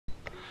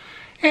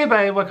Hey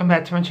everybody, welcome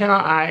back to my channel.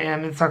 I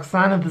am Ms.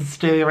 Roxanne and this is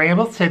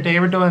DailyRambles. Today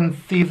we're doing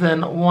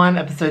Season 1,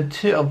 Episode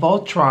 2 of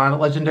Voltron,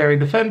 Legendary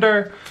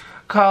Defender,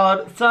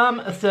 called Some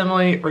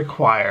Assembly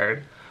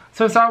Required.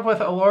 So we start off with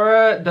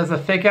Allura does a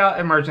fake out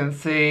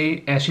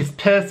emergency and she's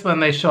pissed when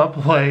they show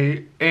up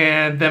late,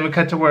 and then we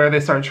cut to where they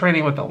start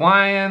training with the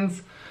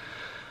lions.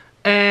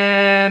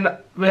 And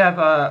we have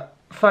a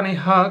funny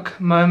hunk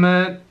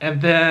moment,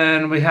 and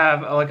then we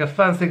have like a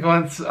fun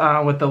sequence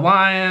with the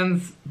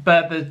lions,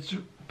 but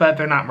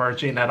they're not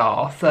merging at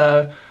all.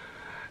 So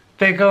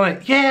they go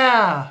like,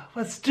 yeah,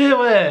 let's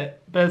do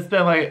it. But it's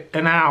been like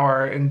an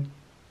hour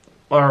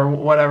or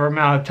whatever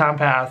amount of time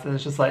passed, and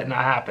it's just like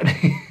not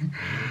happening.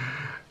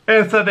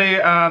 And so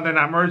they're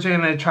not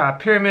merging. They try a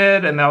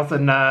pyramid, and that was a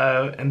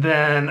no. And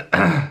then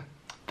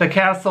the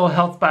castle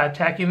helps by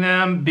attacking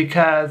them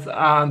because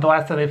the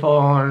last time they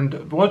formed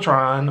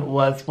Voltron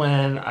was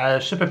when a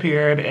ship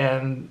appeared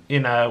and,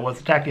 was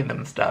attacking them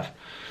and stuff.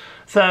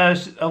 So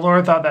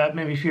Allura thought that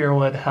maybe Fear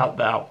would help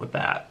out with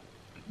that.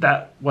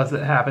 That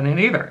wasn't happening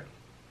either.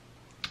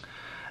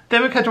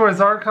 Then we cut to where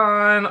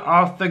Zarkon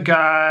off the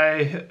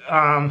guy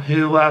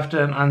who left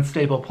an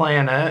unstable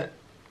planet.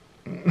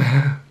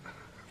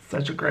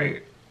 Such a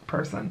great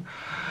person.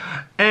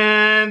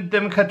 And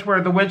then we cut to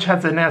where the witch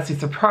has a nasty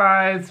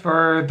surprise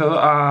for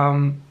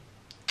the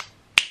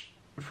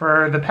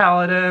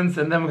paladins.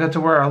 And then we cut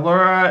to where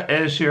Allura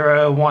and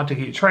Shiro want to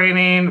keep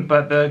training,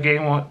 but the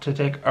game want to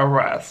take a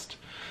rest.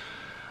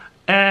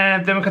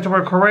 And then we cut to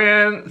where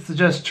Koran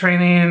suggests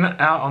training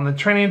out on the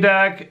training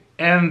deck.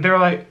 And they're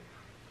like,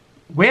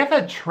 we have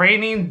a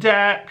training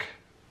deck?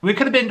 We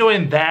could have been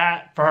doing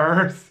that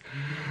first.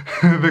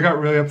 They got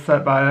really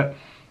upset by it.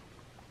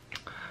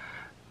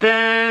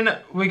 Then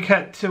we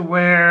cut to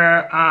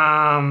where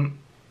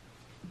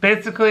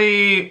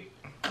basically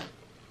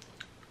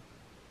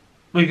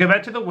we go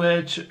back to the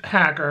witch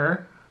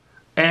hacker.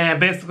 And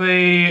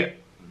basically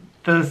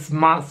this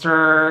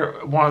monster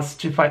wants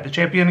to fight the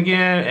champion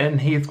again,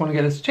 and he's going to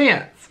get his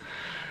chance.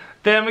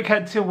 Then we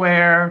cut to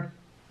where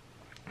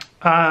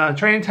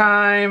training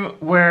time,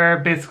 where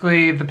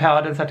basically the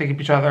paladins have to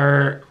keep each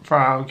other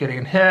from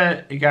getting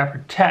hit. You gotta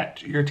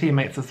protect your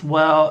teammates as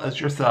well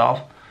as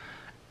yourself.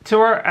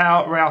 Two are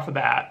out right off the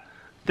bat.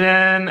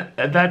 Then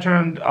that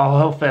turned a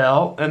whole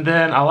fail, and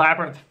then a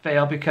labyrinth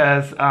fail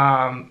because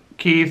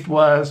Keith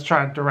was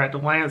trying to direct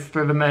Lance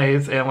through the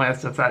maze, and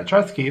Lance does not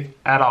trust Keith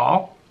at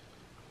all.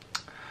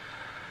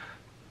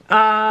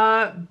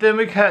 Then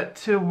we cut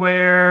to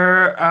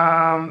where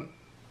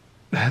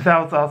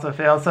that was also a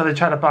fail. So they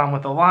try to bond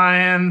with the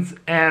lions,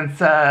 and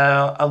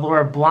so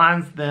Allura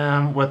blinds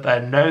them with a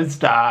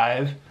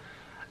nosedive.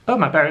 Oh,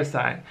 my battery's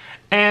dying.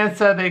 And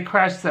so they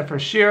crash except for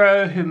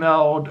Shiro, who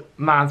melded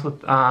mines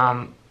with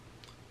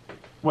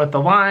the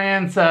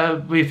lions.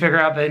 So we figure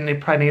out they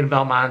probably need to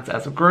meld mines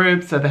as a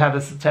group. So they have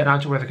this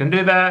technology where they can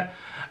do that.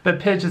 But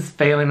Pidge is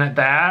failing at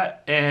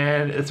that,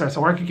 and it starts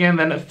to work again.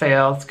 Then it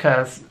fails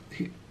because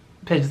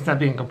Pidge is not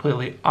being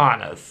completely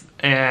honest.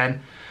 And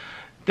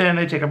then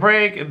they take a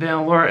break, and then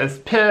Allura is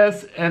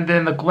pissed, and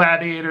then the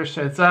gladiator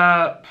shows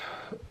up,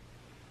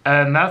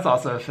 and that's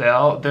also a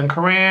fail. Then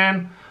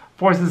Koran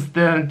forces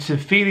them to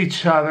feed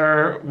each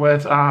other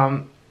with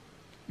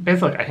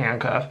basically like a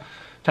handcuff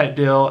type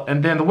deal.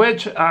 And then the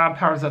witch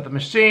powers up the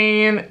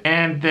machine,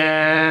 and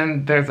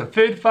then there's a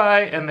food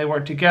fight, and they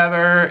work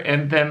together,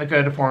 and then they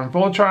go to form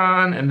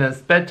Voltron, and then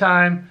it's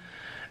bedtime.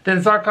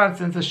 Then Zarkon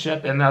sends a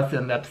ship, and that's the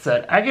end of the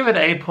episode. I give it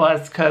an A+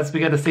 because we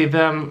get to see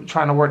them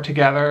trying to work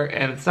together,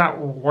 and it's not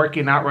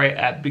working out right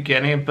at the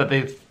beginning, but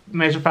they've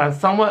managed to find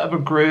somewhat of a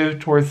groove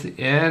towards the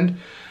end,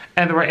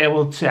 and they were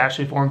able to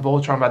actually form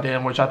Voltron by the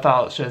end, which I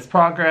thought shows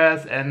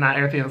progress, and not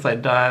everything is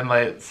like done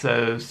like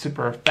so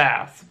super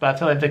fast. But I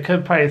feel like they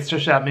could probably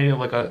stretch out maybe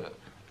like a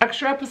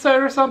extra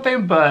episode or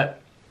something,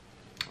 but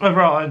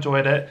overall I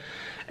enjoyed it.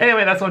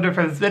 Anyway, that's what I'm doing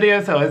for this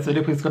video. So this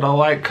video, please go to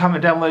like,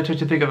 comment down below what you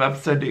think of the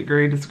episode. Do you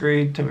agree,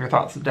 disagree? Tell me your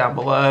thoughts down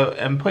below.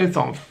 And please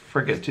don't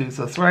forget to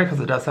subscribe because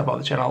it does help out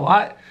the channel a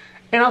lot.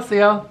 And I'll see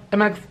y'all in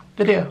the next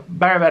video.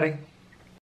 Bye everybody.